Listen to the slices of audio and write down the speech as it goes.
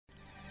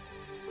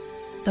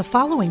The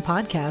following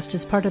podcast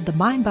is part of the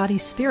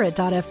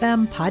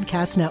MindBodySpirit.fm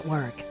podcast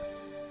network.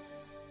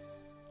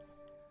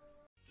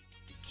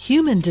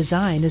 Human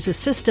design is a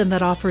system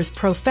that offers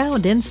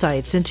profound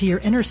insights into your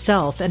inner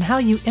self and how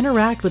you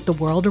interact with the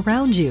world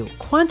around you.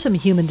 Quantum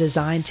human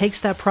design takes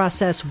that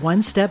process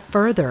one step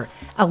further,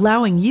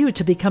 allowing you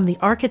to become the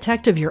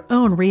architect of your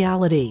own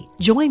reality.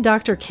 Join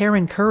Dr.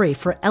 Karen Curry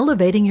for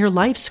Elevating Your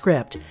Life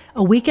Script,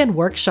 a weekend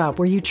workshop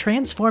where you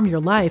transform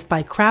your life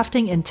by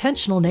crafting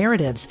intentional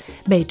narratives,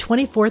 May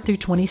 24 through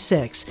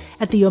 26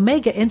 at the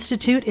Omega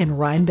Institute in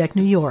Rhinebeck,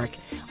 New York.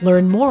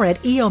 Learn more at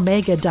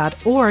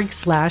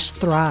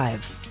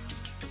eomega.org/thrive.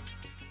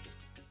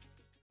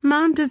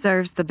 Mom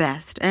deserves the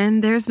best,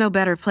 and there's no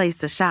better place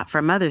to shop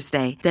for Mother's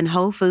Day than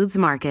Whole Foods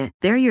Market.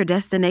 They're your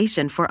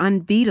destination for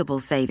unbeatable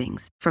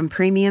savings, from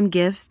premium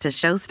gifts to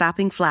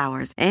show-stopping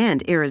flowers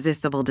and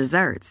irresistible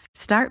desserts.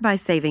 Start by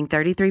saving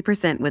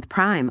 33% with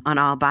Prime on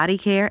all body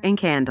care and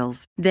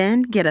candles.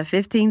 Then get a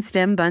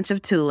 15-stem bunch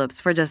of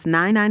tulips for just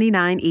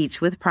 $9.99 each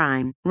with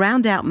Prime.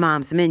 Round out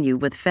Mom's menu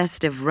with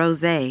festive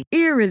rosé,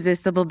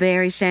 irresistible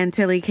berry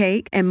chantilly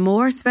cake, and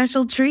more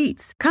special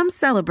treats. Come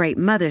celebrate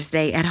Mother's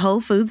Day at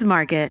Whole Foods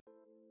Market.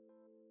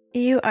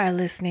 You are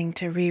listening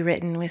to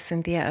Rewritten with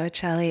Cynthia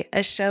Ocelli,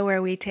 a show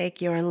where we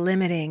take your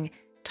limiting,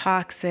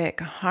 toxic,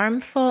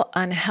 harmful,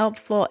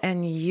 unhelpful,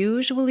 and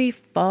usually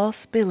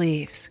false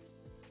beliefs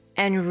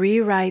and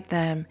rewrite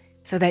them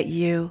so that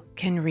you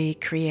can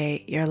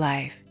recreate your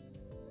life.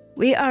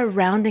 We are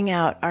rounding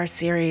out our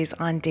series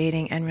on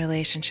dating and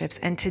relationships,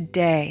 and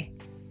today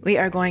we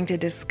are going to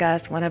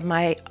discuss one of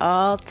my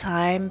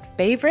all-time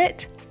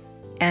favorite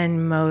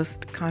and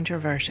most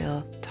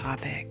controversial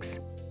topics.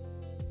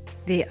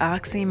 The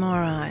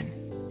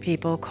oxymoron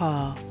people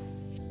call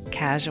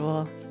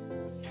casual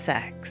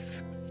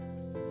sex.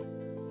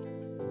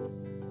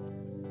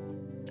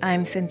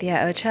 I'm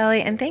Cynthia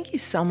Ocelli, and thank you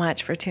so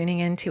much for tuning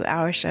in to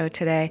our show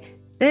today.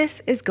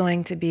 This is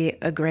going to be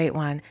a great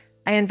one.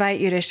 I invite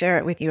you to share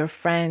it with your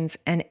friends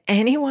and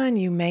anyone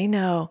you may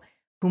know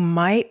who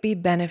might be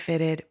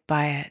benefited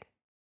by it.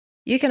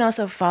 You can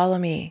also follow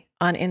me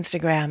on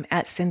Instagram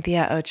at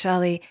Cynthia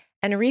Ocelli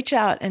and reach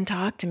out and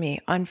talk to me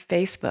on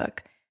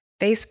Facebook.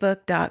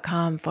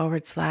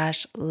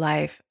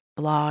 Facebook.com/life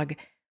blog.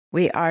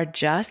 We are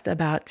just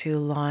about to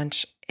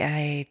launch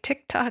a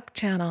TikTok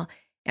channel,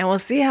 and we'll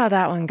see how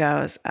that one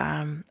goes.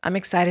 I'm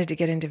excited to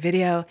get into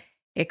video,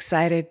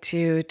 excited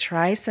to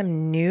try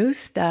some new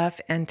stuff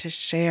and to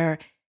share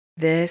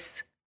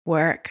this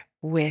work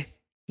with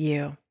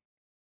you.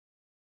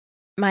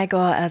 My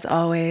goal, as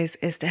always,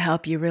 is to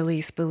help you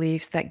release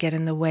beliefs that get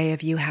in the way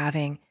of you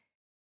having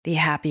the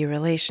happy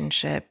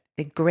relationship,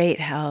 the great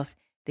health,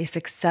 the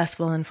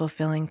successful and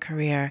fulfilling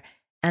career,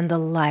 and the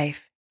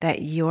life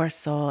that your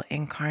soul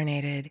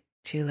incarnated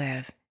to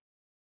live.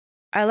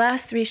 Our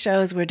last 3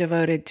 shows were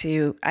devoted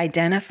to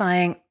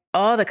identifying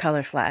all the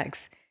color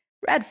flags,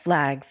 red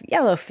flags,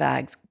 yellow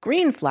flags,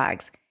 green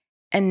flags.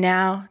 And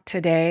now,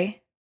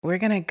 today, we're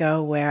going to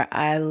go where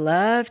I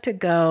love to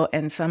go,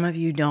 and some of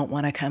you don't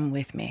want to come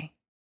with me.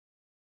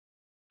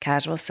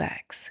 Casual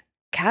sex.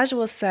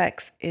 Casual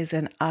sex is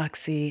an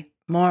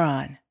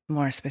oxymoron,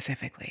 more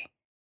specifically.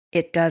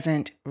 It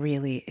doesn't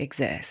really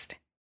exist.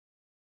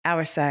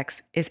 Our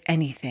sex is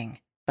anything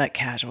but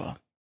casual.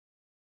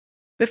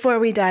 Before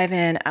we dive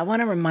in, I want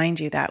to remind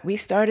you that we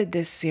started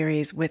this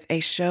series with a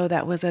show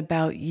that was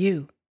about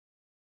you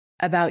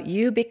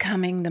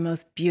becoming the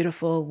most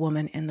beautiful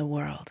woman in the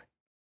world.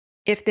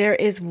 If there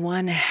is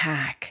one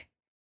hack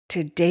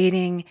to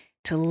dating,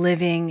 to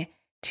living,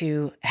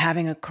 to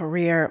having a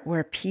career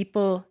where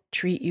people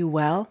treat you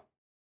well,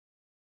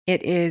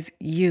 it is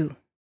you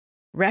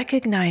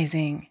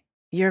recognizing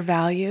your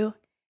value,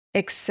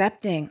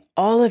 accepting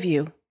all of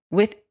you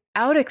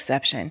without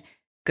exception,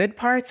 good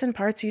parts and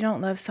parts you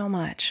don't love so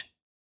much,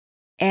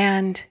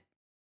 and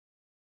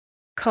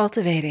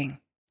cultivating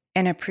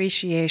an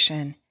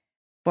appreciation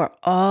for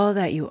all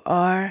that you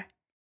are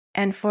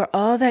and for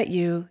all that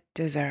you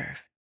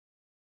deserve.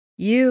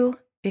 You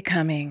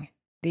becoming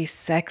the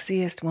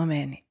sexiest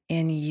woman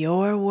in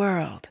your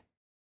world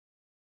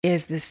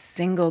is the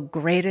single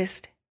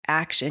greatest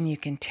action you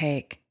can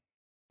take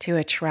to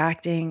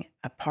attracting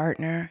a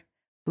partner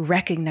who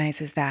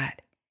recognizes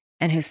that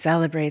and who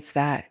celebrates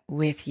that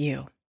with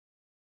you.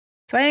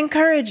 So I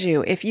encourage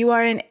you, if you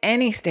are in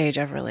any stage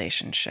of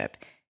relationship,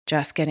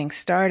 just getting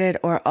started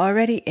or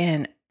already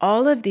in,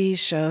 all of these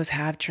shows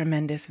have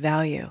tremendous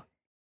value.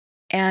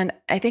 And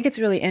I think it's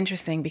really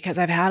interesting because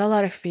I've had a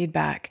lot of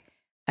feedback.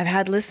 I've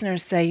had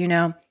listeners say,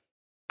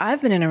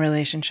 I've been in a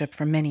relationship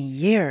for many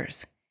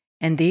years,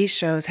 and these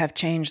shows have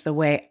changed the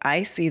way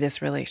I see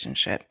this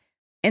relationship.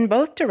 In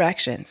both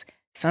directions,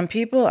 some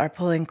people are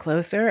pulling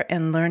closer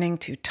and learning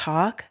to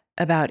talk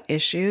about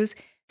issues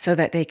so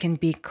that they can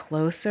be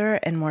closer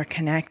and more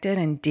connected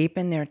and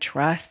deepen their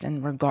trust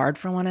and regard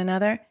for one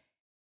another.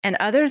 And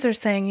others are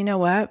saying, you know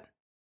what?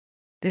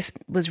 This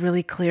was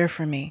really clear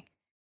for me.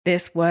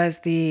 This was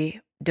the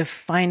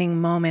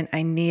defining moment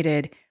I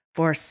needed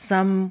for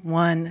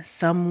someone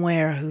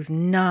somewhere who's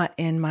not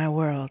in my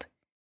world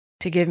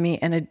to give me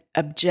an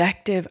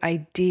objective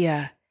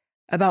idea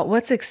about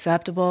what's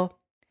acceptable,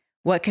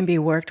 what can be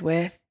worked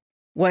with,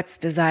 what's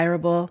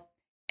desirable,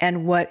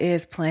 and what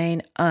is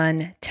plain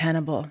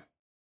untenable.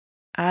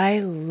 I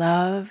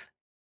love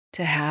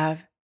to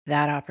have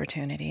that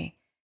opportunity,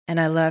 and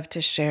I love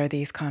to share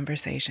these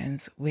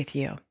conversations with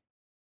you.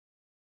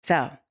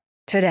 So,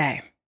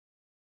 today,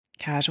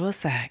 casual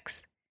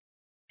sex,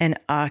 an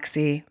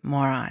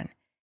oxymoron.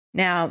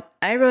 Now,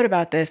 I wrote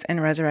about this in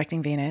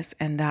Resurrecting Venus,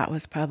 and that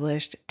was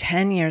published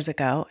 10 years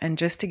ago. And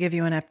just to give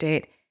you an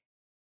update,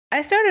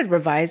 I started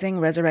revising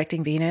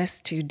Resurrecting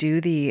Venus to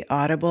do the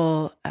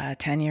Audible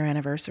 10-year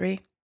anniversary.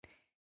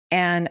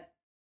 And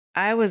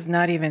I was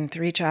not even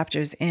 3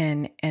 chapters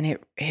in, and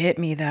it hit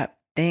me that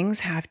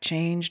things have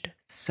changed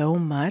so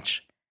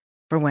much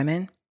for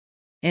women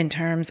in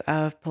terms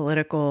of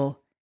political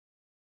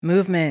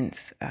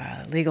movements,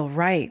 legal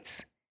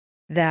rights,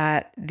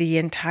 that the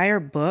entire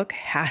book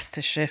has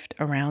to shift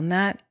around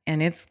that,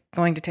 and it's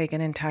going to take an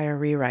entire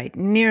rewrite,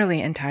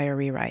 nearly entire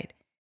rewrite.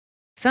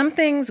 Some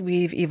things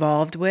we've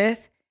evolved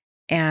with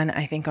and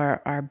I think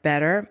are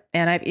better,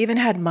 and I've even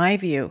had my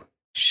view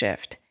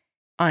shift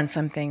on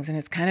some things, and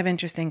it's kind of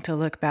interesting to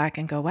look back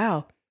and go,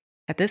 wow,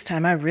 at this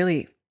time I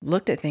really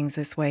looked at things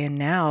this way, and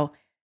now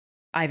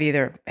I've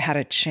either had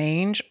a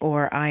change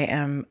or I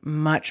am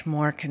much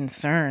more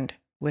concerned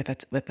with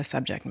the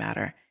subject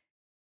matter.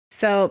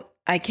 So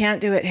I can't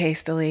do it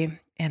hastily,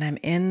 and I'm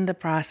in the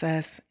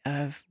process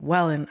of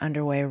well and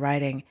underway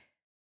writing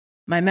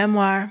my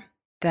memoir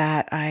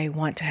that I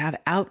want to have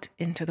out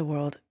into the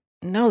world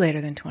no later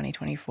than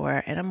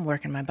 2024, and I'm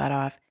working my butt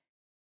off.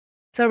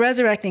 So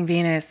Resurrecting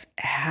Venus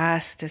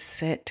has to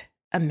sit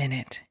a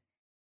minute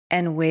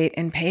and wait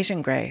in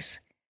patient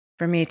grace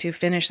for me to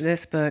finish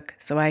this book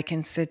so I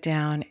can sit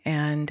down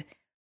and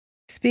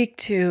speak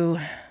to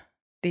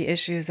the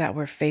issues that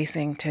we're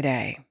facing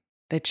today,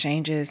 the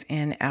changes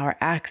in our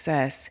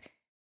access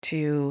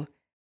to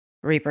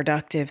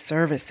reproductive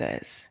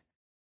services,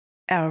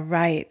 our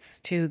rights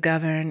to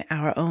govern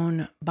our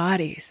own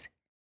bodies.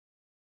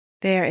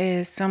 There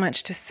is so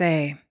much to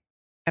say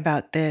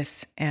about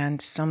this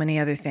and so many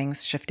other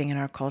things shifting in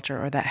our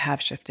culture, or that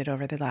have shifted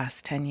over the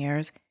last 10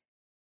 years.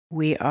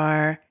 We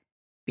are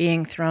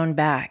being thrown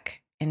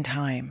back in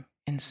time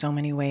in so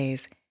many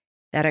ways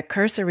that a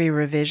cursory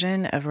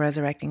revision of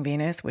Resurrecting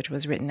Venus, which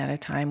was written at a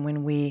time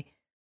when we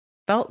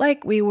felt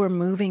like we were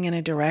moving in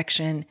a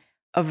direction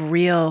of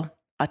real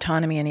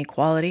autonomy and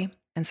equality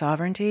and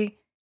sovereignty,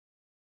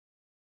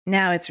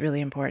 now it's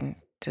really important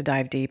to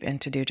dive deep and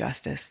to do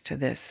justice to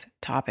this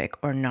topic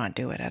or not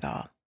do it at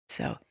all.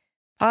 So,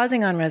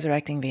 pausing on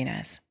Resurrecting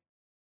Venus.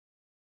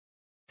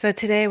 So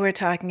today we're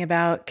talking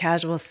about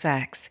casual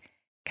sex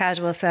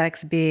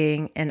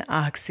being an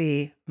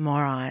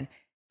oxymoron.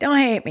 Don't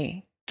hate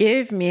me.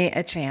 Give me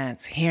a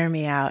chance. Hear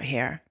me out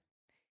here.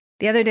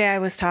 The other day I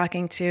was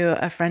talking to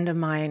a friend of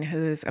mine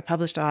who's a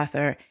published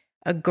author,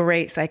 a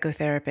great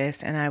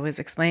psychotherapist, and I was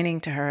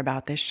explaining to her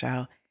about this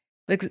show.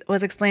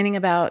 Was explaining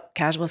about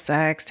casual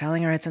sex,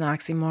 telling her it's an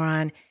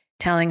oxymoron,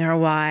 telling her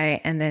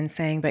why, and then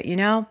saying, but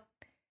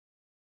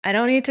I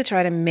don't need to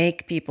try to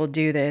make people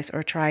do this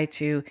or try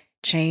to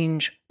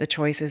change the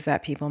choices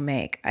that people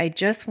make. I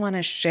just want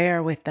to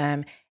share with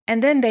them,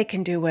 and then they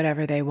can do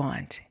whatever they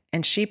want.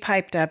 And she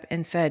piped up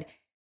and said,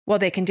 well,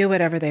 they can do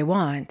whatever they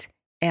want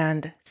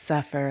and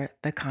suffer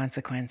the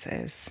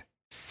consequences.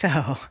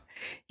 So,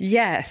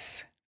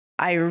 yes,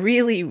 I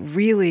really,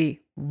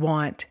 really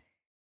want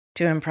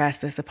to impress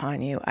this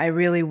upon you. I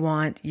really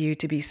want you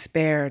to be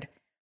spared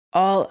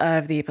all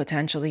of the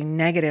potentially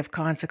negative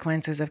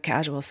consequences of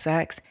casual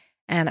sex.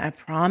 And I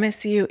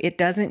promise you, it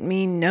doesn't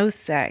mean no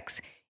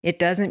sex. It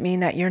doesn't mean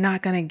that you're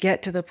not going to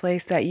get to the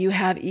place that you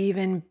have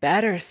even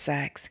better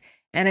sex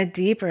and a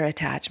deeper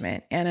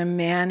attachment and a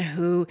man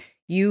who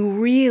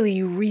you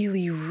really,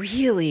 really,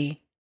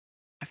 really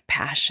have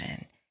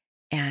passion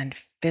and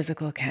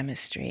physical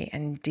chemistry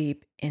and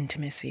deep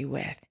intimacy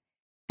with.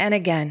 And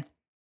again,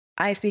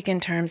 I speak in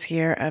terms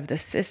here of the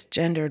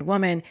cisgendered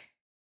woman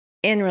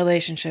in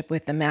relationship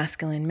with the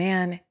masculine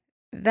man.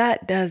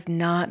 That does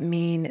not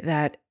mean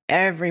that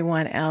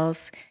everyone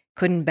else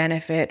couldn't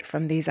benefit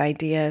from these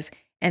ideas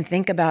and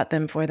think about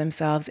them for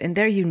themselves in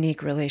their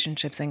unique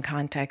relationships and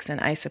contexts. And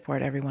I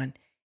support everyone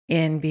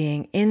in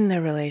being in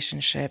the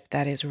relationship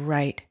that is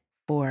right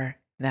for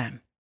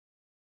them.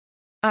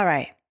 All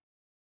right.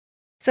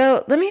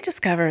 So let me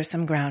just cover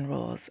some ground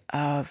rules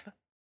of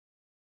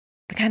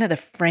the kind of the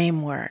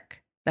framework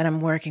that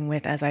I'm working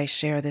with as I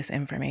share this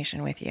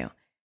information with you.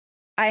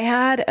 I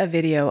had a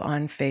video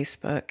on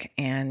Facebook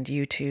and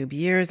YouTube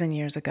years and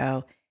years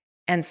ago,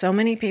 and so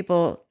many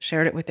people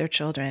shared it with their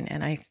children,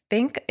 and I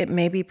think it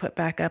may be put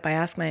back up. I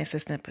asked my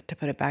assistant to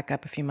put it back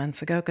up a few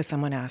months ago because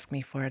someone asked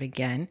me for it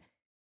again.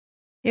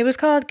 It was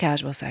called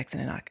Casual Sex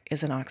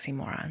is an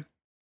Oxymoron.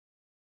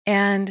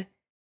 And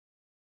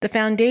the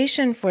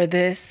foundation for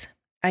this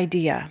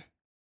idea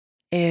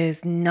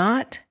is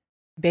not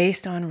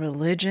based on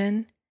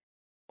religion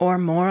or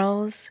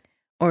morals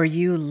or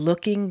you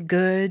looking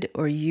good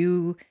or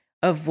you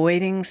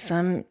avoiding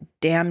some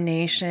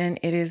damnation.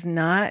 It is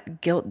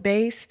not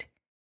guilt-based.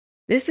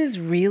 This is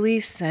really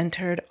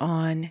centered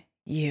on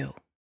you.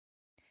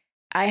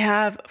 I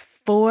have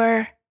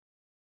 4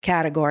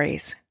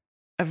 categories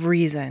of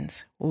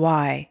reasons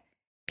why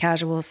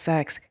casual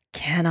sex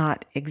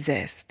cannot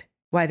exist,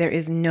 why there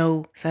is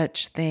no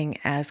such thing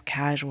as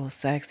casual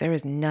sex. There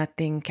is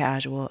nothing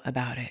casual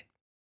about it.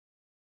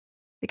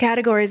 The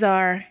categories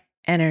are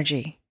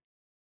energy,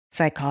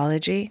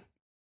 psychology,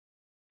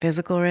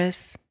 physical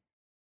risks,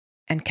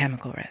 and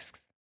chemical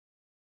risks.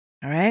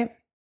 All right?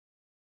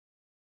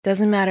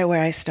 Doesn't matter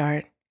where I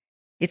start.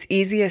 It's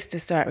easiest to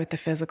start with the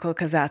physical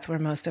because that's where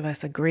most of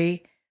us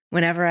agree.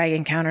 Whenever I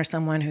encounter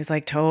someone who's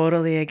like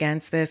totally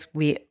against this,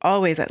 we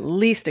always at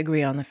least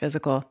agree on the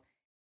physical.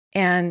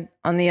 And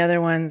on the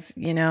other ones,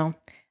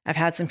 I've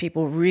had some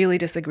people really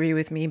disagree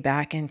with me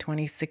back in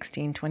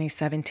 2016,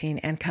 2017,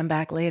 and come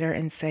back later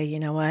and say, you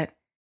know what?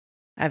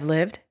 I've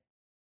lived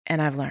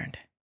and I've learned.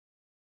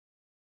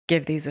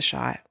 Give these a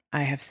shot.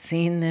 I have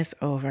seen this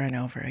over and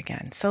over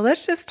again. So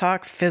let's just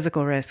talk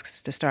physical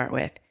risks to start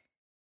with.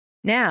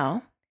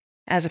 Now,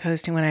 as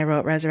opposed to when I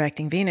wrote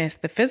Resurrecting Venus,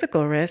 the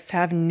physical risks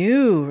have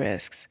new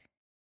risks.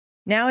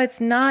 Now it's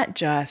not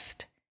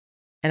just,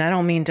 and I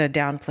don't mean to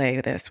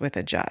downplay this with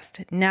a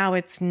just, now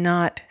it's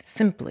not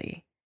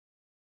simply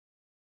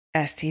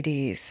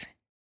STDs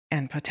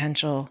and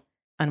potential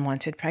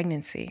unwanted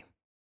pregnancy.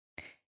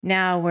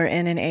 Now we're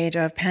in an age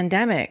of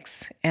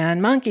pandemics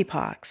and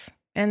monkeypox,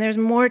 and there's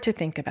more to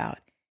think about.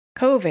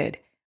 COVID,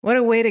 what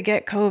a way to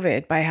get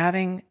COVID by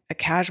having a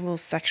casual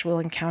sexual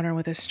encounter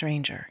with a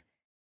stranger.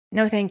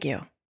 No, thank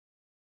you.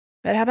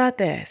 But how about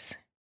this?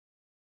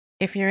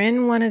 If you're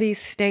in one of these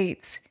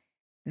states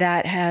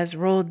that has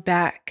rolled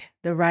back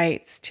the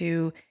rights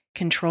to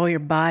control your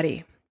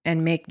body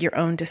and make your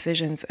own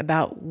decisions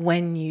about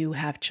when you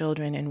have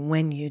children and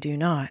when you do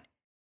not,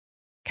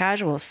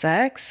 casual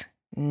sex?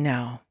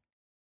 No.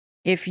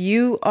 If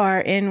you are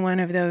in one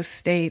of those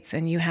states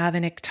and you have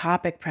an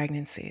ectopic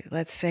pregnancy,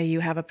 let's say you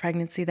have a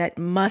pregnancy that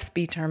must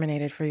be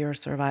terminated for your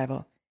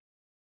survival,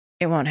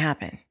 it won't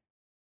happen.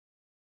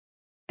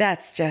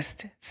 That's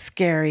just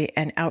scary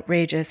and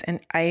outrageous.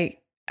 And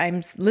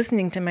I'm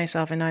listening to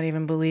myself and not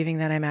even believing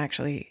that I'm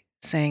actually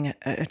saying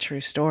a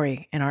true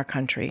story in our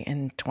country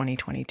in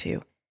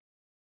 2022.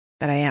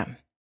 But I am.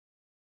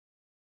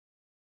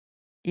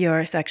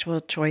 Your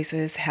sexual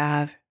choices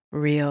have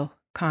real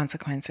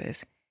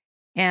consequences.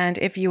 And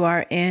if you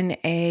are in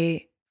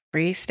a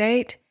free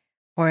state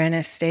or in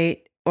a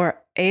state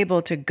or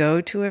able to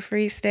go to a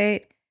free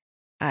state,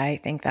 I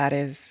think that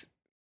is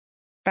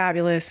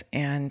fabulous.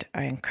 And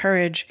I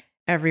encourage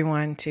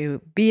everyone to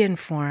be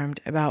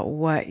informed about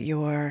what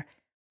your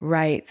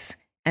rights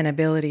and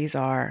abilities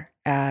are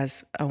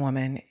as a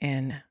woman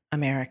in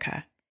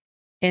America.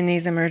 In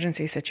these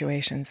emergency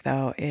situations,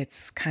 though,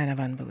 it's kind of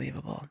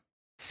unbelievable.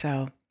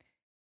 So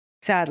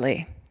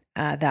sadly,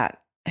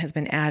 that has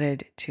been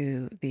added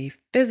to the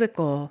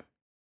physical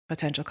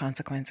potential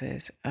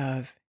consequences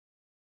of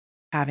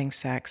having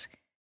sex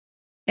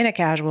in a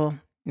casual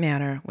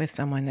manner with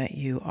someone that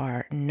you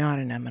are not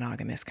in a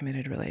monogamous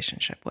committed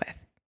relationship with.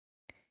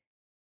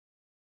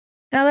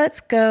 Now let's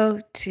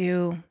go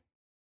to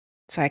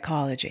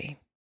psychology,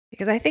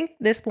 because I think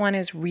this one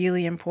is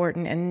really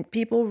important and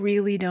people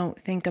really don't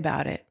think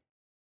about it.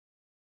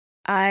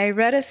 I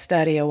read a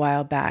study a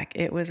while back.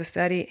 It was a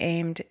study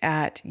aimed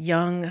at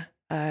young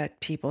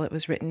people. It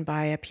was written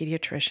by a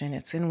pediatrician.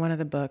 It's in one of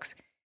the books.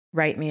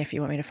 Write me if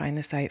you want me to find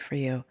the site for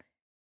you.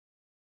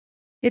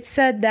 It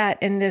said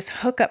that in this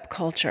hookup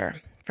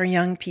culture for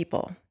young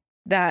people,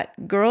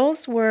 that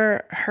girls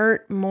were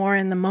hurt more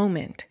in the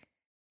moment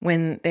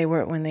when they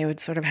would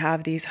sort of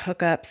have these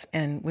hookups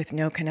and with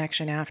no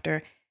connection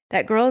after,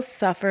 that girls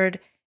suffered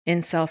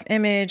in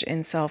self-image,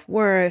 in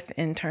self-worth,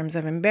 in terms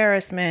of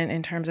embarrassment,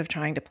 in terms of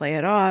trying to play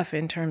it off,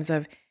 in terms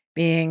of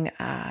being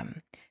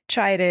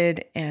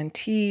chided and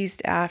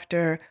teased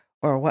after,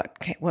 or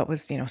what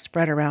was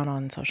spread around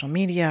on social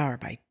media or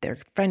by their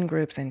friend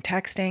groups and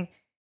texting.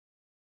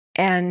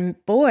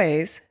 And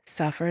boys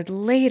suffered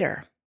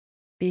later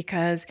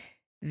because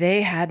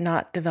they had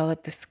not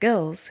developed the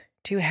skills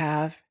to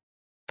have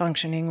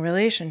functioning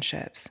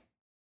relationships.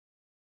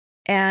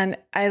 And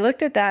I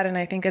looked at that and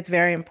I think it's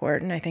very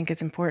important. I think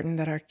it's important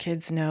that our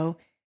kids know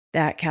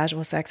that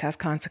casual sex has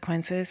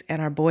consequences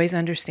and our boys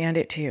understand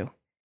it too.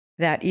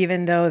 That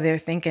even though they're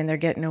thinking they're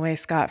getting away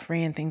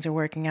scot-free and things are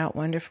working out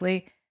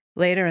wonderfully,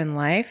 later in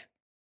life,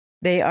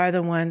 they are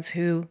the ones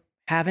who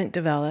haven't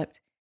developed,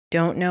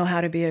 don't know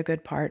how to be a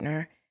good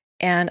partner,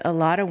 and a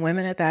lot of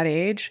women at that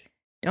age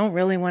don't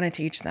really want to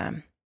teach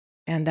them.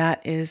 And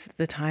that is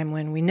the time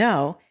when we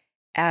know,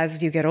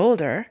 as you get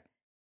older,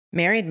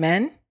 married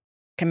men,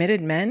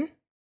 committed men,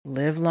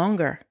 live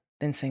longer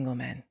than single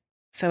men.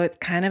 So it's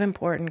kind of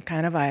important,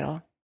 kind of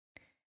vital.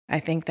 I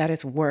think that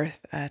it's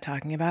worth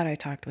talking about. I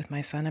talked with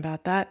my son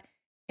about that,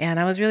 and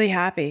I was really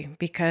happy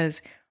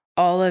because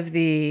all of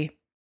the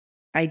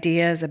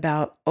ideas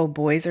about, oh,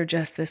 boys are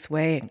just this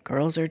way and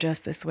girls are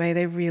just this way,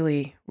 they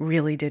really,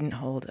 really didn't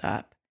hold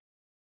up.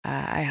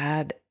 I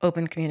had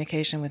open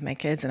communication with my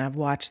kids, and I've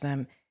watched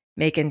them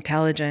make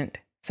intelligent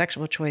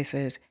sexual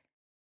choices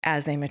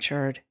as they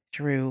matured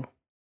through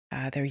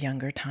their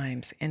younger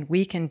times. And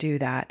we can do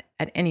that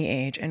at any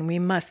age, and we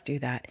must do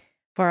that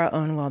for our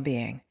own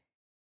well-being.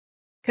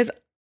 Because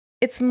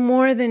it's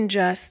more than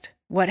just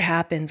what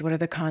happens, what are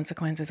the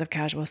consequences of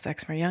casual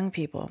sex for young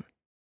people.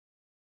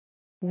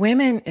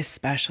 Women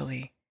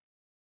especially,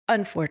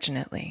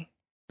 unfortunately,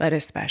 but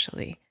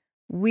especially,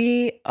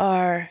 we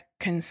are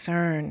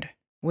concerned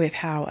with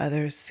how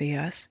others see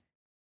us.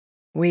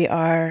 We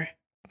are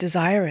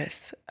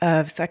desirous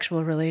of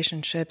sexual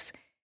relationships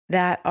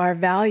that are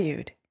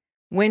valued.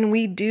 When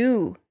we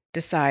do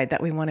decide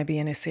that we want to be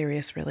in a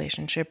serious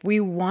relationship, we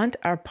want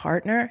our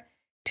partner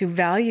to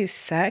value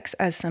sex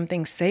as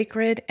something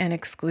sacred and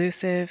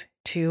exclusive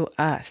to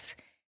us.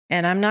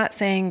 And I'm not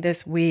saying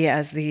this we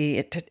as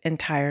the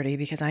entirety,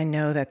 because I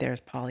know that there's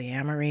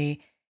polyamory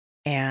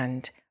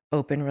and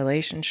open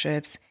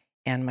relationships.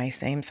 And my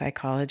same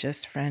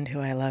psychologist friend who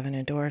I love and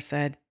adore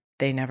said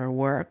they never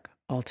work.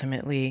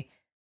 Ultimately,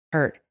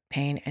 hurt,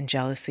 pain, and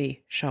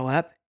jealousy show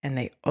up, and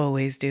they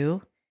always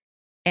do.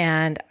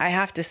 And I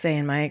have to say,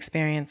 in my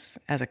experience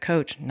as a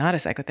coach, not a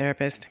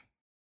psychotherapist,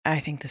 I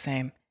think the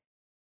same.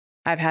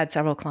 I've had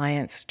several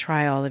clients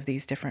try all of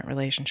these different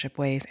relationship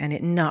ways and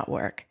it not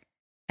work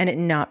and it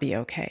not be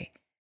okay.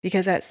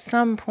 Because at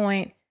some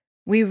point,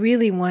 we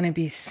really want to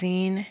be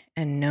seen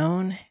and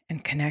known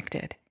and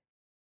connected.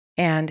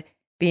 And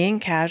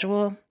being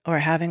casual or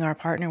having our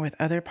partner with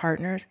other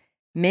partners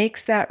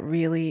makes that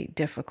really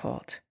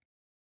difficult.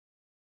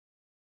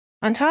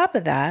 On top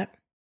of that,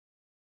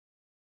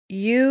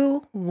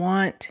 you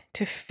want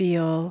to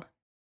feel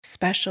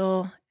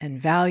special and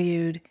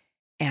valued,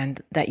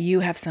 and that you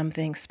have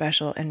something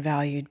special and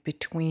valued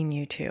between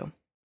you two.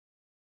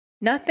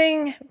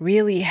 Nothing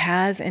really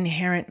has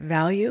inherent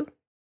value.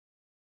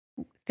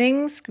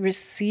 Things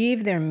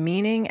receive their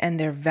meaning and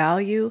their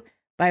value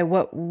by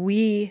what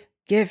we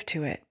give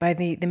to it, by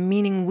the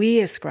meaning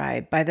we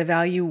ascribe, by the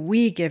value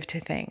we give to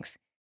things.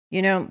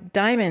 You know,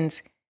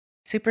 diamonds,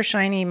 super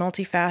shiny,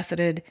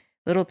 multifaceted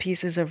little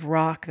pieces of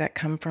rock that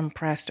come from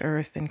pressed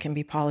earth and can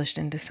be polished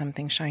into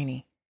something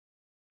shiny.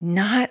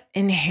 Not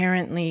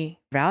inherently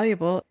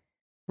valuable,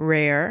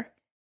 rare,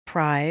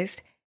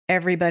 prized.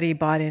 Everybody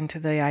bought into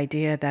the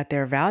idea that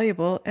they're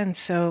valuable, and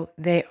so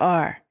they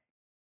are.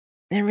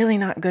 They're really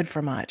not good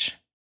for much,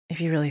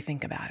 if you really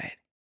think about it.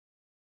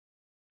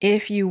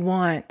 If you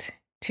want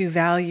to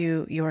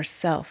value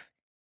yourself,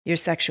 your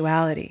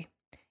sexuality,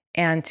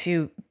 and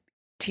to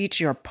teach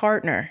your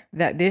partner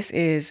that this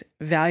is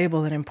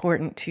valuable and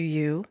important to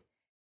you,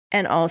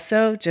 and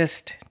also,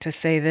 just to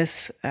say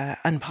this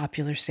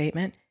unpopular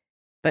statement,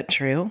 but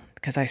true,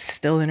 because I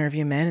still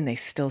interview men and they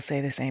still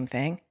say the same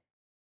thing.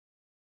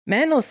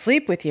 Men will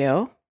sleep with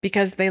you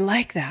because they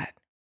like that.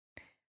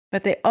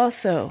 But they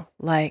also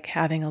like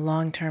having a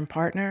long-term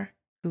partner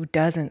who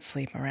doesn't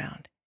sleep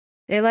around.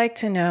 They like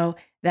to know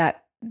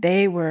that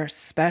they were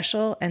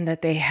special and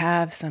that they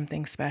have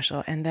something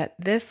special and that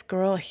this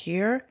girl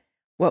here,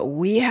 what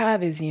we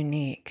have is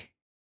unique.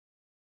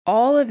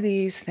 All of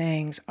these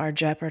things are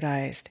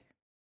jeopardized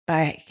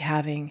by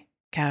having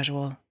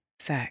casual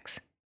sex.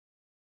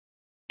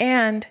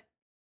 And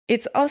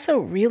it's also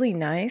really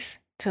nice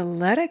to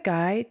let a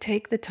guy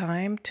take the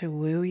time to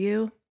woo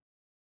you.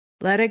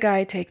 Let a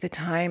guy take the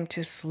time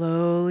to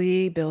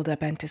slowly build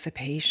up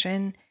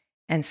anticipation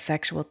and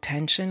sexual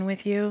tension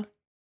with you.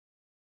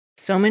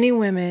 So many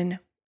women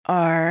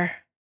are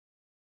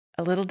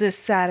a little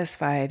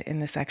dissatisfied in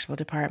the sexual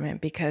department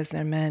because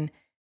their men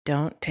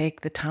don't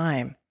take the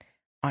time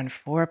on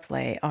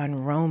foreplay, on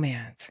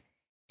romance.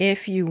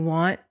 If you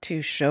want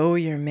to show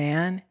your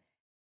man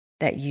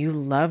that you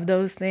love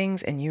those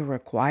things and you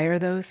require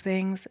those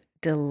things,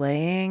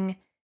 delaying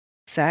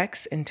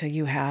sex until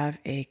you have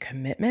a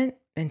commitment,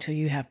 until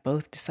you have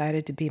both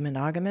decided to be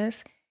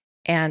monogamous,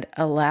 and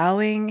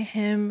allowing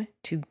him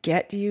to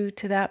get you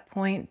to that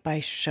point by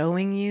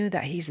showing you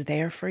that he's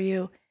there for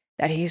you,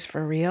 that he's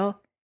for real,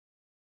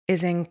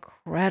 is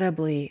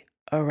incredibly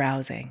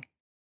arousing.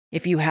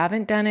 If you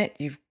haven't done it,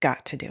 you've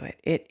got to do it.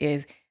 It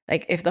is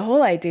like, if the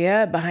whole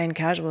idea behind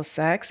casual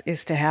sex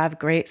is to have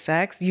great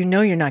sex, you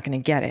know you're not going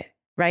to get it,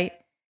 right?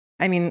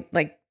 I mean,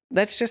 like,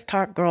 let's just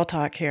talk girl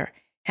talk here.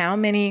 How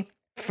many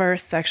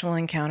first sexual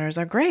encounters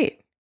are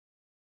great?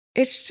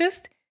 It's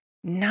just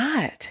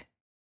not.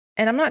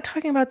 And I'm not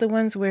talking about the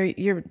ones where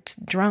you're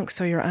drunk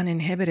so you're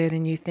uninhibited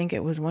and you think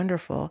it was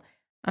wonderful.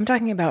 I'm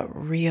talking about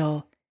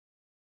real,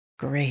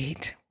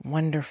 great,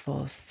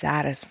 wonderful,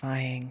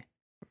 satisfying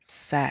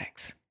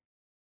sex.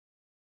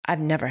 I've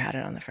never had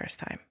it on the first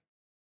time.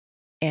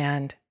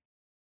 And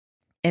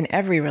in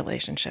every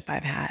relationship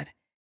I've had,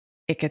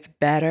 it gets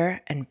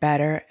better and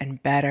better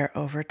and better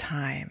over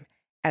time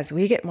as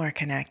we get more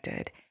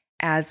connected,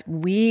 as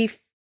we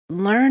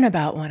learn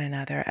about one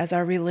another, as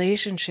our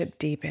relationship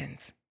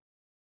deepens.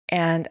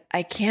 And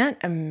I can't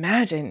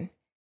imagine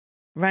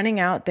running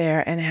out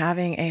there and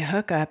having a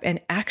hookup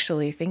and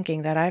actually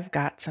thinking that I've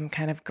got some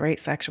kind of great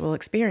sexual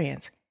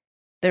experience.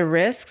 The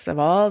risks of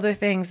all the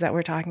things that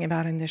we're talking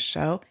about in this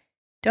show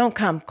don't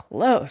come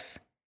close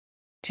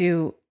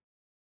to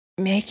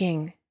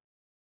making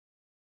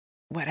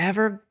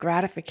whatever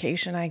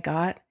gratification I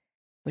got,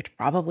 which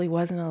probably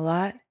wasn't a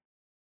lot,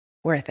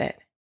 worth it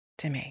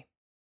to me.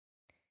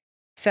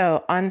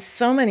 So on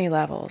so many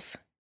levels,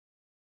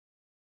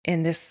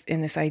 in this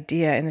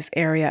idea, in this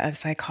area of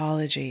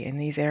psychology, in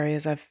these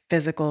areas of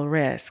physical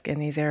risk, in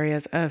these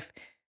areas of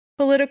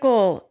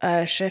political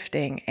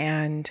shifting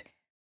and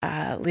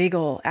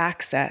legal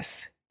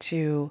access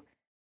to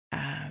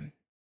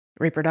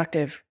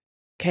reproductive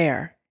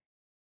care,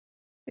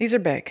 these are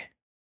big.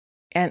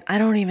 And I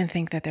don't even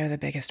think that they're the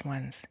biggest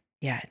ones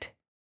yet.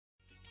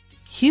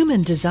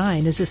 Human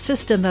design is a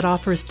system that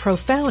offers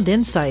profound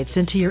insights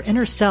into your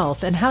inner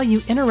self and how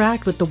you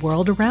interact with the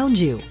world around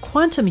you.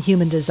 Quantum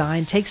human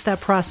design takes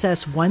that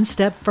process one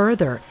step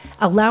further,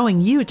 allowing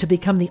you to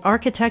become the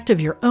architect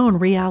of your own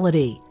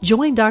reality.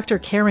 Join Dr.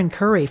 Karen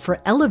Curry for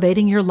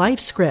Elevating Your Life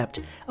Script,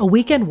 a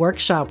weekend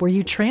workshop where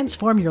you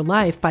transform your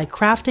life by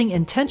crafting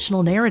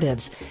intentional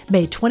narratives,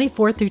 May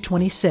 24th through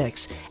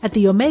 26 at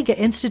the Omega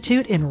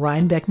Institute in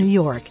Rhinebeck, New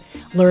York.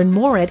 Learn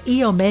more at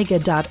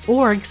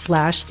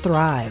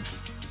eomega.org/thrive.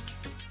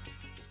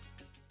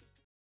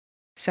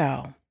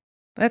 So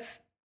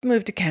let's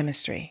move to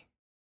chemistry.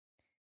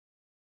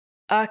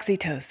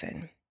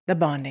 Oxytocin, the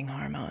bonding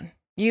hormone.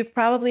 You've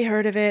probably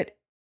heard of it.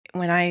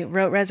 When I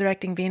wrote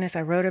Resurrecting Venus,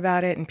 I wrote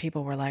about it and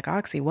people were like,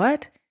 Oxy,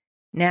 what?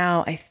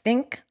 Now I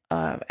think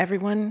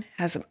everyone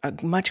has a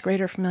much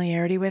greater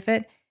familiarity with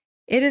it.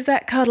 It is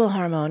that cuddle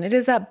hormone. It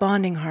is that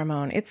bonding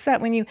hormone. It's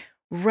that when you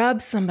rub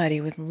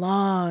somebody with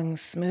long,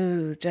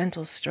 smooth,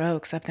 gentle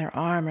strokes up their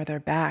arm or their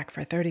back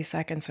for 30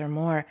 seconds or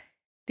more,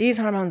 these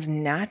hormones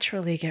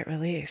naturally get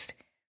released.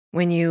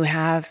 When you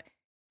have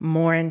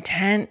more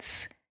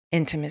intense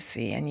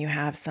intimacy and you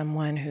have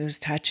someone who's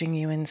touching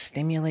you and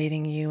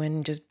stimulating you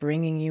and just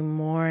bringing you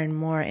more and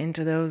more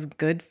into those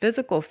good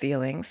physical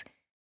feelings,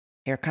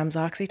 here comes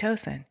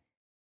oxytocin.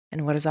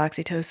 And what does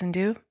oxytocin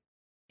do?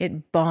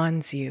 It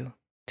bonds you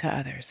to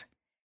others.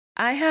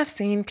 I have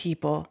seen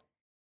people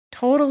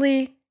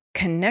totally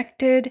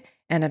connected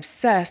and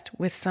obsessed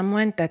with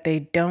someone that they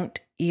don't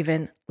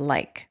even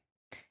like,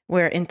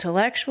 where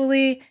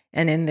intellectually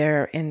and in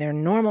their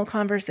normal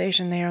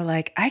conversation, they are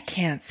like, I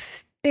can't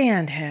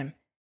stand him.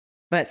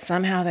 But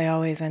somehow they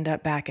always end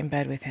up back in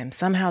bed with him.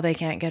 Somehow they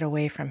can't get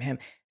away from him.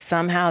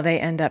 Somehow they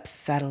end up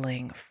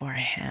settling for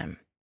him.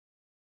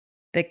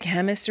 The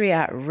chemistry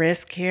at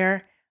risk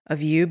here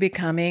of you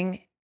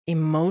becoming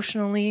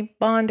emotionally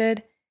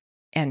bonded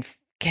and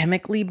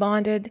chemically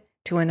bonded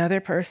to another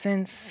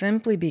person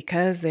simply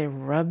because they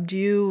rubbed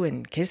you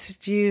and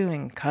kissed you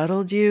and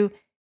cuddled you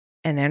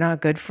and they're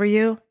not good for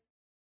you,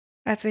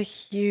 that's a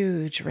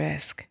huge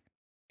risk.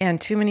 And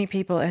too many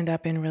people end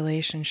up in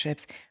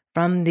relationships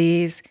from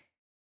these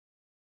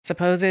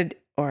supposed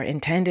or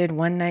intended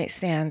one-night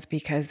stands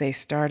because they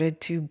started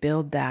to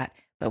build that.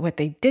 But what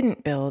they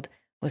didn't build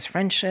was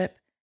friendship.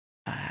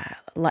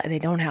 They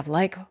don't have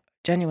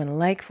genuine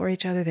like for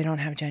each other. They don't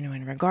have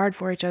genuine regard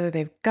for each other.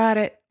 They've got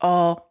it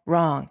all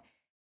wrong.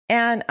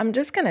 And I'm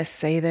just going to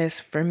say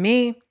this, for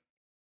me,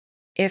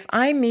 if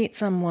I meet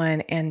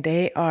someone and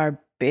they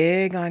are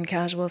big on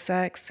casual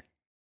sex,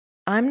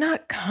 I'm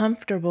not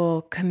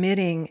comfortable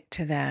committing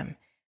to them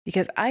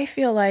because I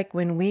feel like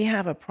when we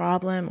have a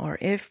problem or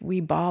if we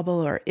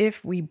bobble or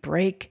if we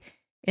break,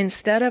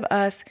 instead of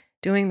us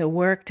doing the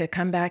work to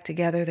come back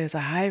together, there's a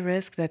high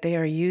risk that they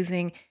are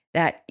using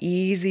that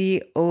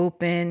easy,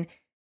 open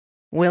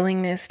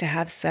willingness to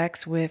have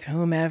sex with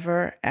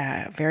whomever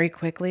very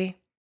quickly.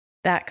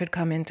 That could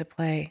come into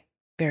play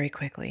very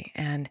quickly.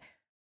 And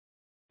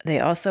they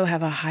also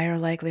have a higher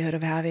likelihood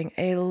of having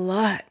a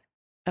lot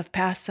of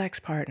past sex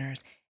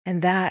partners.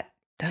 And that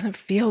doesn't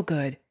feel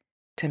good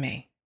to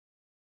me.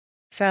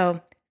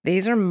 So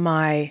these are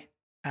my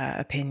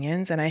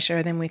opinions, and I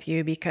share them with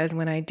you because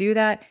when I do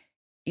that,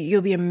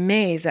 you'll be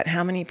amazed at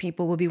how many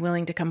people will be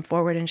willing to come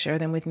forward and share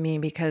them with me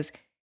because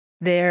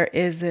there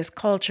is this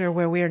culture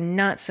where we are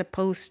not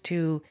supposed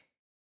to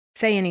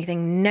say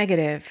anything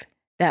negative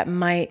that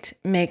might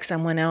make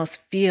someone else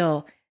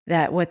feel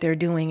that what they're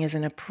doing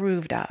isn't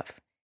approved of.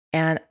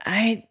 And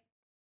I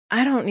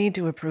don't need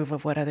to approve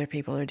of what other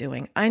people are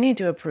doing. I need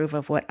to approve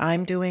of what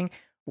I'm doing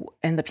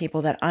and the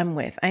people that I'm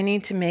with. I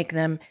need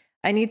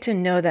to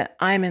know that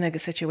I'm in a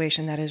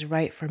situation that is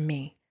right for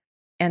me.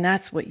 And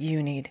that's what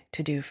you need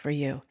to do for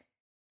you.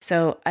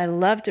 So I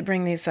love to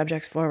bring these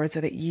subjects forward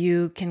so that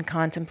you can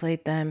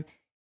contemplate them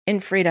in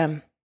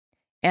freedom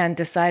and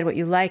decide what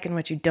you like and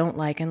what you don't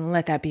like and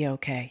let that be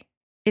okay.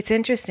 It's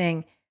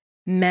interesting.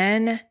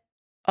 Men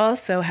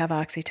also have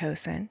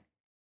oxytocin.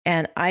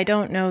 And I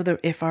don't know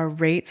if our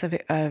rates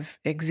of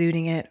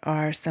exuding it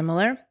are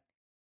similar,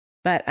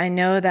 but I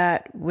know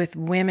that with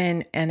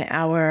women and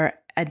our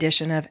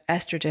addition of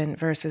estrogen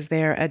versus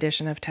their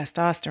addition of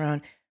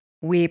testosterone,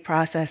 we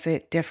process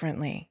it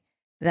differently.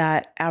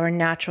 That our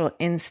natural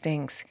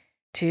instincts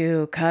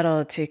to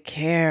cuddle, to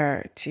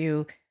care,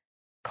 to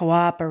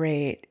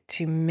cooperate,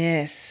 to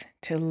miss,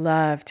 to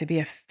love, to be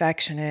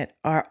affectionate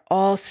are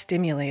all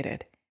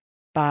stimulated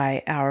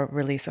by our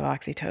release of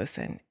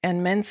oxytocin.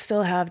 And men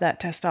still have that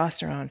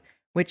testosterone,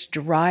 which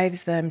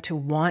drives them to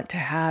want to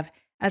have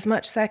as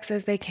much sex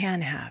as they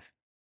can have.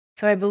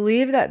 So I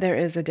believe that there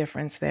is a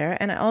difference there.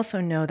 And I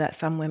also know that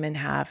some women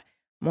have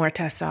more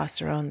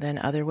testosterone than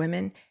other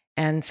women,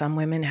 and some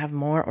women have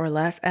more or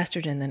less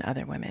estrogen than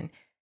other women.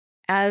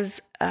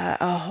 As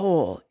a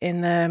whole,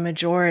 in the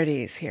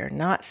majorities here,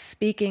 not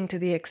speaking to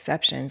the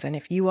exceptions. And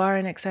if you are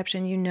an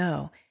exception, you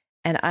know,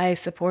 and I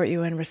support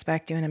you and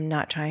respect you, and I'm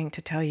not trying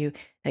to tell you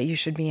that you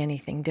should be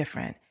anything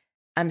different.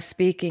 I'm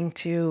speaking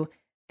to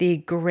the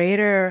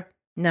greater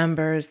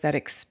numbers that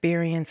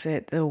experience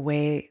it the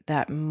way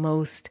that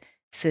most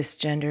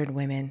cisgendered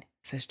women,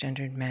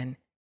 cisgendered men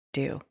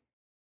do.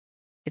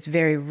 It's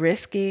very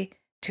risky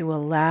to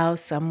allow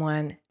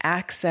someone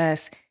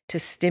access to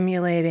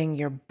stimulating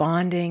your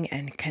bonding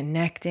and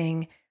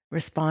connecting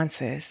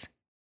responses,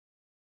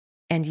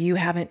 and you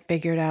haven't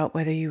figured out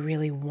whether you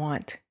really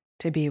want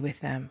to be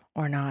with them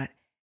or not.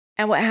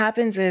 And what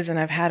happens is, and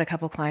I've had a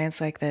couple clients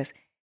like this,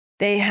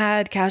 they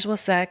had casual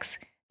sex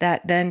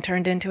that then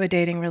turned into a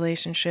dating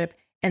relationship,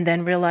 and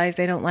then realized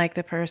they don't like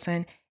the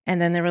person,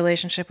 and then the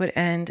relationship would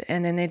end,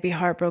 and then they'd be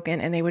heartbroken,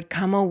 and they would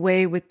come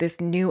away with this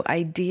new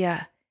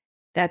idea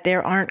that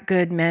there aren't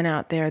good men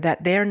out there,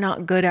 that they're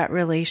not good at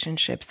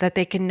relationships, that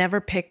they can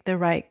never pick the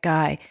right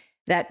guy,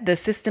 that the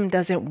system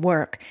doesn't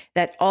work,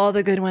 that all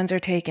the good ones are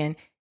taken.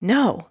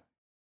 No,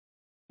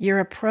 your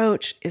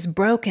approach is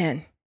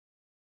broken.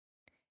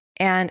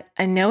 And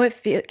I know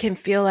it can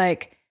feel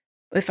like,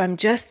 if I'm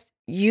just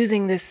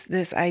using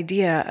this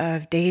idea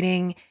of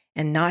dating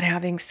and not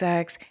having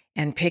sex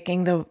and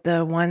picking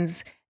the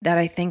ones that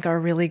I think are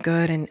really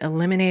good and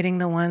eliminating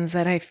the ones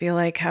that I feel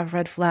like have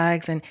red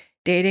flags, and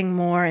dating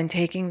more and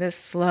taking this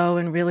slow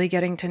and really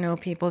getting to know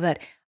people, that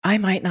I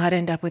might not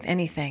end up with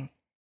anything.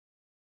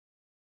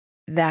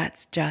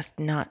 That's just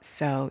not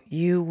so.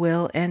 You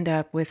will end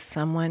up with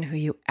someone who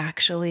you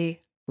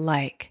actually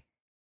like.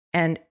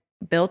 And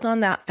built on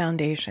that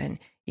foundation,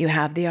 you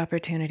have the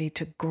opportunity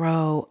to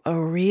grow a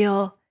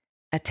real,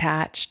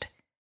 attached,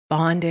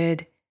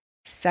 bonded,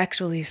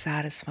 sexually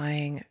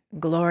satisfying,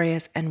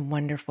 glorious, and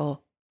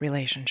wonderful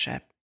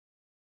relationship.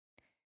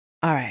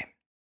 All right.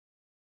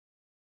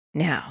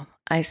 Now,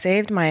 I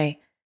saved one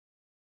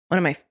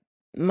of my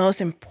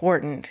most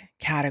important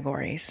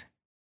categories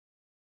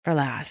for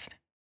last: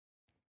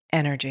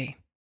 energy.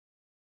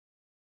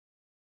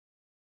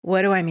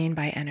 What do I mean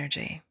by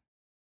energy?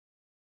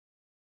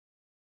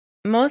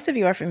 Most of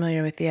you are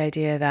familiar with the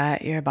idea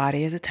that your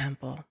body is a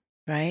temple,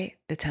 right?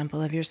 The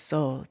temple of your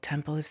soul,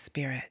 temple of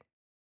spirit.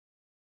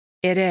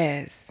 It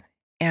is.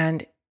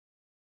 And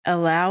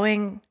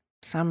allowing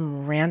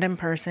some random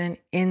person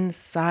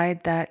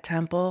inside that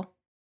temple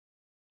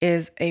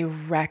is a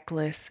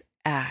reckless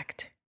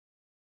act.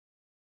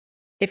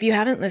 If you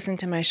haven't listened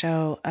to my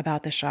show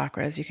about the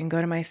chakras, you can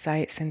go to my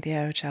site,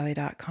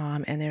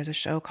 cynthiaochelli.com, and there's a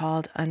show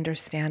called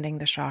Understanding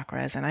the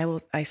Chakras. And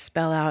I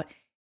spell out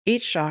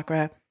each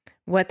chakra,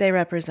 what they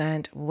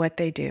represent, what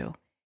they do,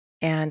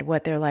 and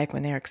what they're like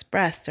when they're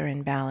expressed or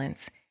in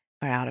balance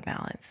or out of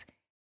balance.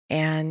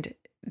 And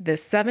the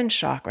 7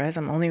 chakras,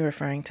 I'm only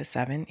referring to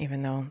 7,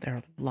 even though there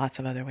are lots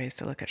of other ways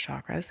to look at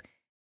chakras.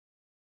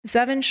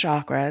 7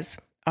 chakras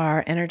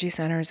are energy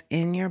centers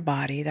in your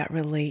body that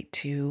relate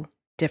to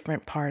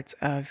different parts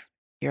of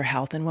your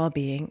health and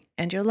well-being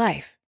and your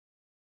life.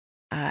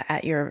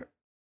 At your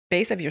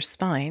base of your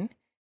spine,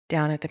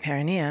 down at the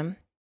perineum,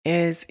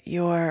 is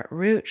your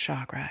root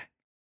chakra.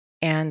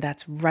 And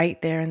that's right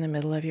there in the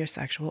middle of your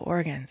sexual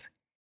organs.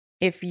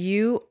 If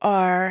you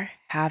are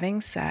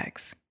having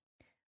sex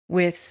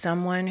with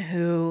someone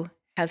who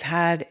has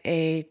had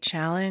a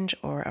challenge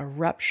or a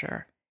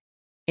rupture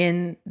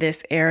in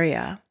this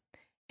area,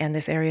 and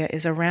this area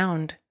is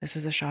around, this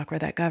is a chakra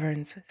that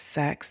governs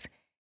sex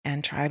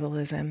and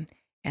tribalism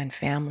and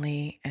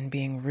family and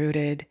being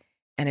rooted,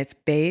 and it's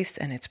base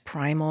and it's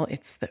primal.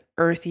 It's the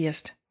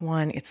earthiest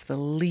one. It's the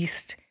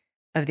least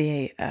of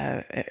the,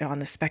 on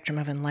the spectrum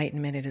of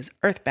enlightenment. It is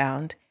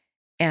earthbound,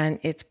 and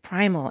it's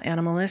primal,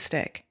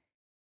 animalistic.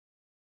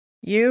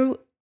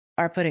 You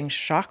are putting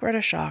chakra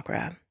to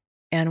chakra,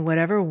 and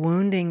whatever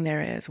wounding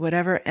there is,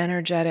 whatever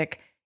energetic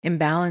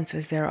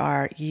imbalances there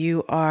are,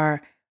 you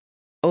are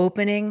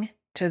opening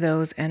to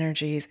those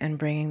energies and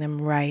bringing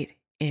them right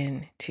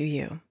into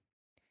you.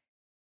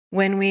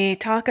 When we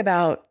talk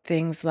about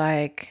things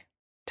like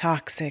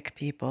toxic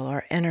people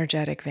or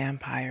energetic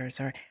vampires,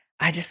 or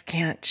I just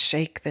can't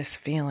shake this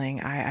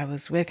feeling, I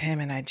was with him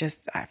and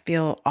I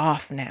feel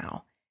off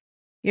now,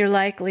 you're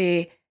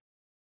likely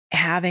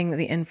having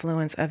the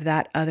influence of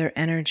that other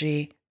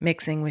energy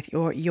mixing with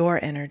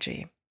your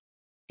energy.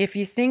 If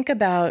you think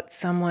about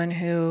someone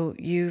who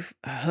you've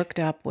hooked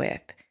up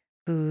with,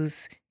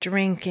 who's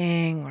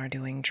drinking or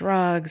doing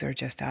drugs or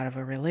just out of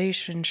a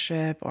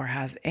relationship or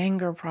has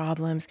anger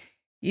problems,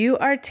 you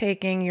are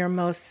taking your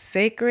most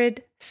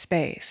sacred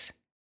space,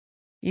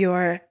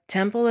 your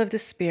temple of the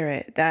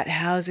spirit that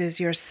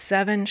houses your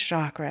 7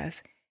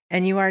 chakras,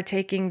 and you are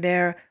taking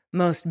their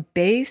most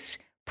base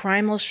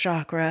primal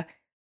chakra,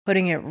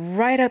 putting it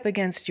right up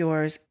against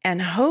yours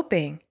and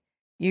hoping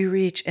you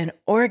reach an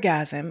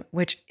orgasm,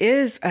 which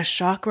is a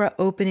chakra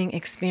opening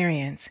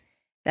experience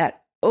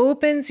that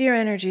opens your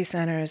energy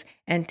centers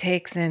and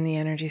takes in the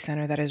energy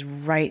center that is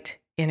right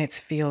in its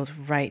field,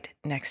 right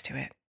next to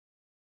it.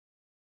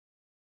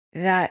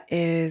 That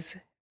is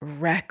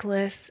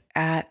reckless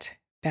at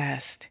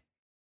best.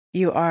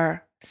 You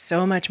are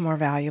so much more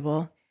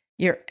valuable.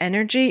 Your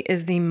energy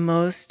is the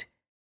most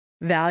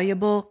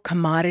valuable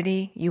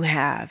commodity you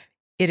have.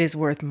 It is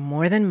worth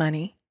more than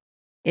money.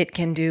 It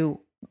can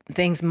do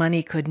things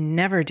money could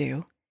never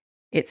do.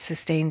 It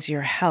sustains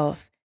your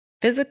health,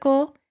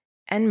 physical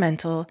and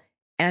mental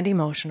and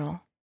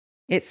emotional.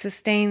 It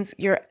sustains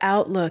your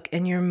outlook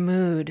and your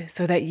mood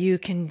so that you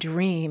can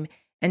dream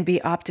and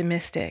be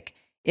optimistic.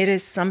 It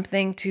is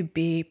something to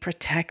be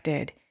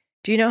protected.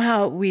 Do you know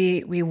how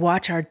we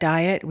watch our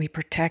diet? We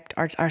protect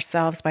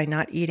ourselves by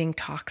not eating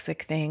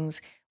toxic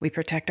things. We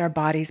protect our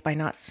bodies by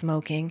not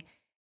smoking.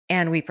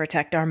 And we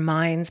protect our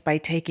minds by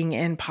taking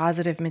in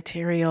positive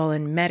material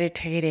and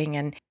meditating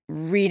and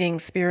reading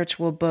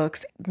spiritual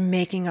books,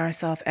 making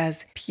ourselves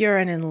as pure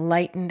and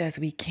enlightened as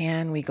we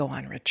can. We go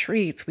on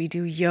retreats, we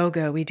do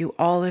yoga, we do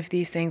all of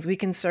these things. We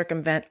can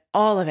circumvent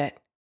all of it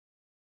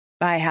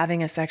by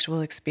having a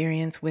sexual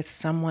experience with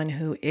someone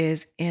who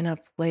is in a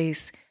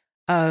place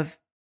of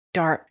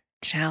dark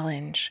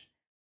challenge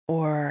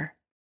or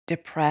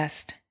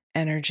depressed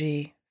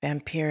energy,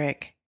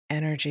 vampiric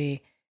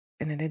energy,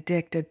 in an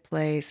addicted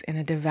place, in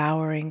a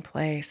devouring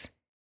place.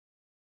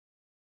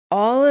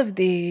 All of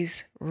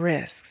these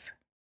risks,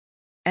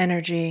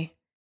 energy,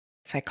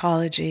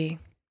 psychology,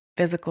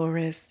 physical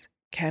risks,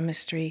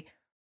 chemistry,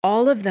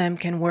 all of them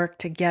can work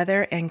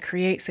together and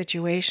create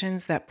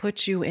situations that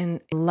put you in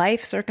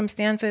life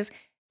circumstances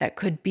that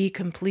could be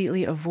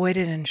completely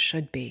avoided and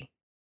should be.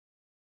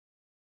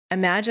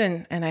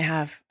 Imagine, and I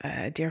have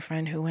a dear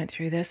friend who went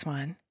through this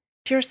one,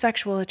 pure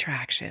sexual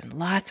attraction,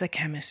 lots of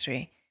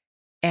chemistry.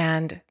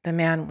 And the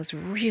man was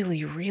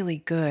really, really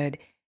good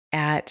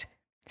at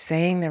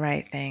saying the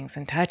right things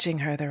and touching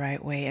her the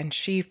right way. And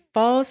she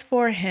falls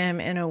for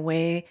him in a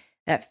way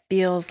that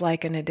feels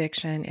like an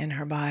addiction in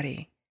her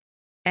body.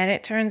 And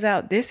it turns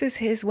out this is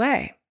his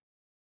way.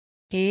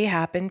 He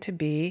happened to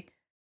be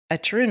a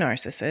true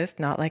narcissist,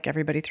 not like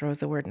everybody throws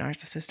the word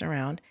narcissist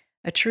around,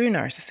 a true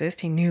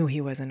narcissist. He knew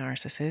he was a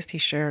narcissist. He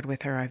shared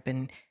with her, I've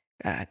been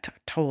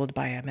told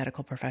by a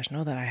medical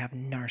professional that I have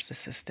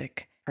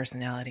narcissistic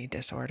personality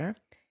disorder.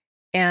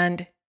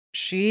 And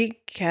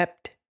she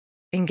kept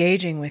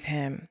engaging with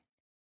him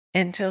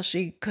until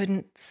she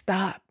couldn't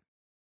stop.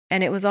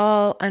 And it was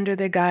all under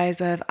the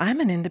guise of, I'm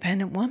an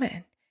independent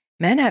woman.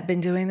 Men have been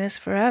doing this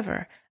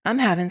forever. I'm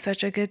having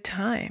such a good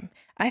time.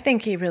 I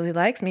think he really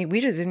likes me. We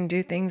just didn't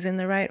do things in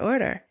the right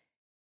order.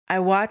 I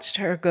watched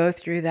her go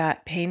through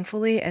that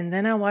painfully, and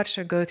then I watched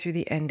her go through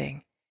the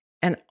ending.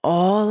 And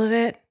all of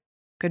it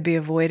could be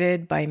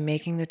avoided by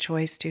making the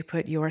choice to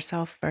put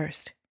yourself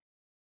first,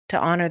 to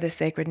honor the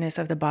sacredness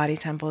of the body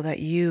temple that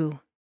you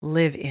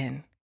live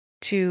in,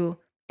 to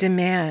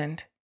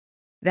demand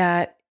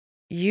that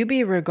you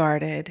be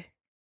regarded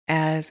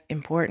as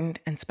important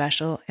and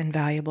special and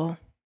valuable,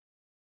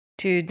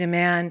 to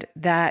demand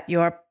that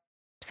your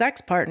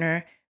sex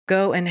partner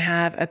go and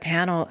have a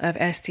panel of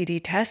STD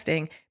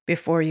testing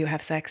before you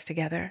have sex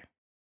together.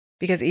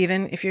 Because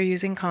even if you're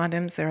using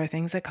condoms, there are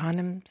things that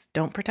condoms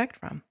don't protect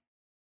from.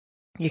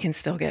 You can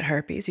still get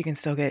herpes, you can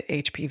still get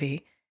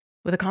HPV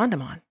with a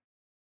condom on.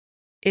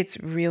 It's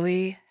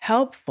really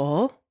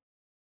helpful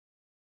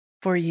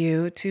for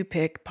you to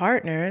pick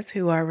partners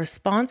who are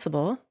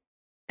responsible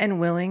and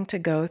willing to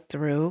go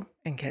through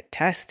and get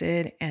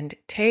tested and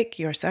take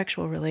your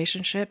sexual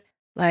relationship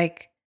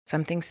like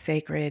something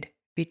sacred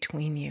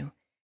between you,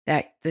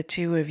 that the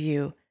two of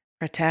you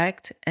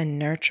protect and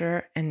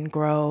nurture and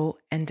grow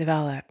and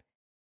develop.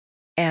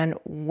 And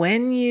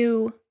when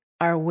you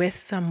are with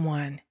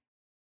someone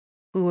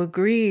who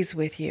agrees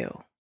with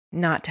you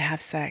not to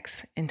have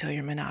sex until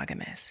you're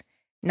monogamous,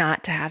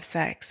 not to have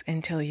sex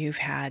until you've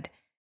had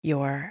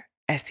your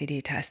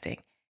STD testing.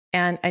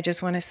 And I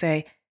just want to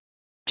say,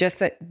 just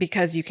that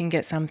because you can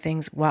get some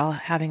things while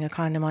having a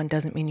condom on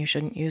doesn't mean you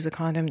shouldn't use a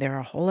condom. There are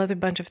a whole other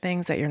bunch of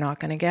things that you're not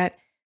going to get.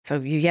 So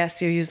you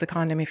use the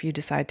condom if you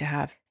decide to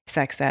have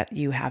sex that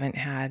you haven't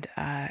had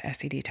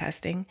STD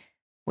testing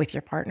with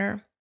your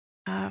partner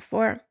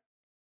for.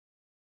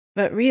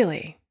 But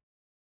really,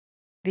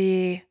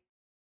 the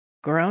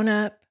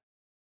grown-up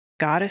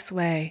goddess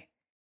way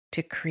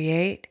to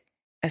create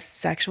a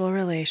sexual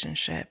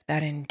relationship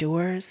that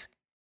endures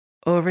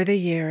over the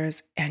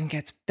years and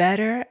gets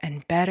better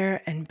and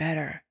better and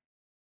better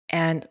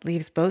and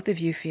leaves both of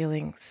you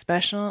feeling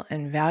special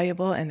and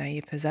valuable and that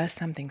you possess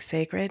something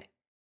sacred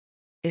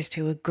is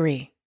to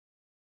agree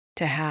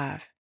to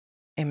have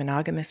a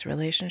monogamous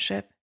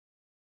relationship,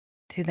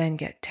 to then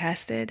get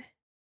tested,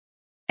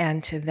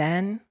 and to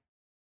then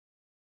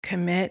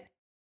commit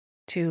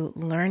to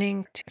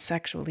learning to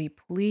sexually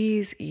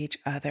please each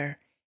other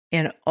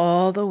in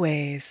all the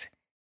ways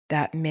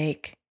that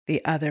make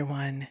the other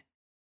one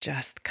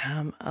just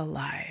come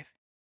alive.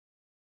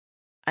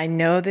 I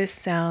know this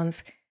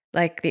sounds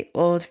like the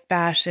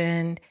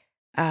old-fashioned,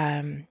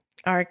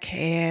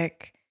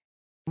 archaic,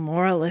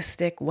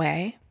 moralistic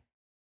way.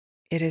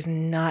 It's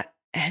not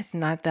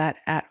that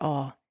at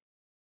all.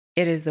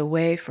 It is the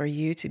way for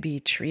you to be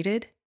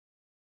treated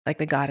like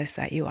the goddess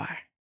that you are.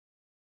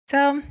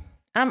 So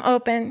I'm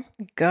open.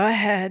 Go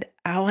ahead.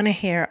 I want to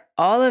hear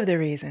all of the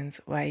reasons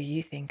why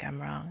you think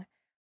I'm wrong.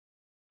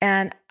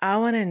 And I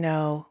want to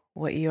know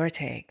what your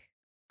take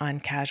on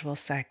casual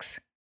sex,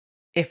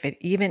 if it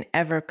even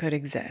ever could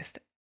exist.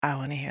 I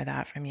want to hear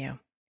that from you.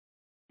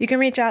 You can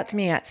reach out to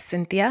me at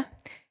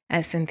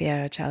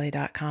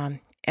cynthia@cynthiaochelli.com,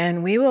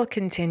 and we will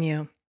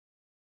continue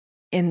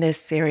in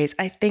this series.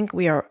 I think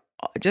we are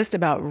just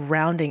about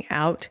rounding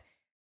out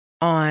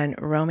on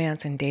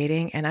romance and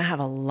dating, and I have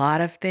a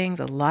lot of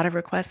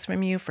requests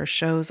from you for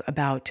shows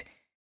about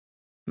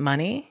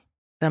money,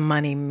 the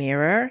money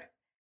mirror,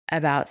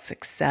 about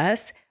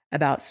success,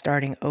 about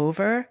starting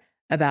over,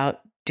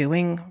 about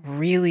doing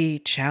really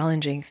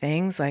challenging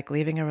things like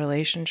leaving a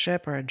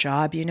relationship or a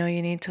job you know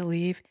you need to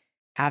leave,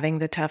 having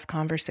the tough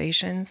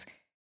conversations,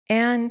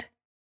 and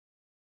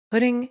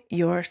putting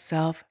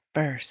yourself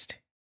first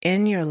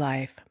in your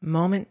life,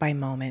 moment by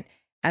moment,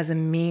 as a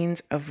means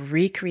of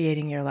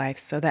recreating your life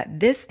so that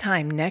this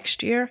time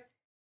next year,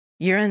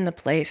 you're in the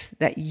place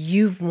that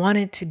you've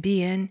wanted to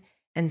be in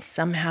and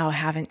somehow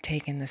haven't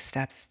taken the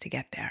steps to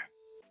get there.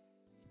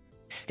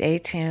 Stay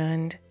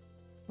tuned.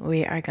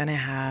 We are going to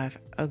have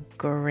a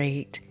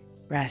great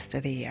rest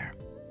of the year.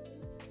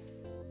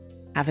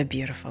 Have a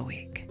beautiful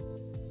week.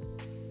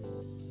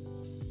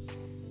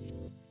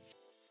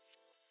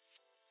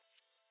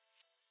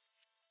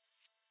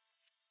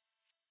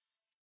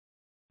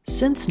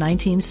 Since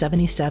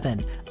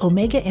 1977,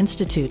 Omega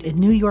Institute in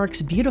New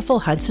York's beautiful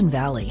Hudson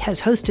Valley has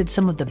hosted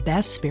some of the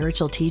best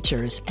spiritual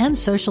teachers and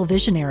social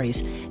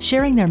visionaries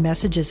sharing their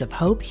messages of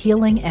hope,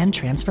 healing, and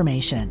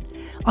transformation.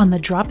 On the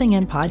Dropping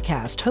In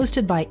podcast,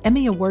 hosted by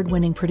Emmy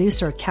Award-winning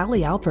producer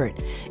Callie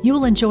Alpert, you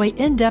will enjoy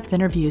in-depth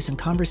interviews and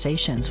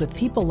conversations with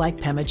people like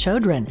Pema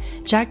Chodron,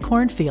 Jack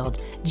Kornfield,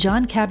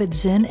 John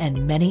Kabat-Zinn,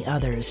 and many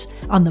others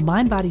on the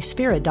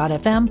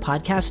MindBodySpirit.fm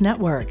podcast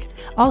network.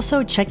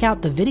 Also, check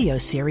out the video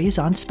series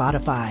on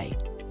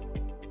Spotify.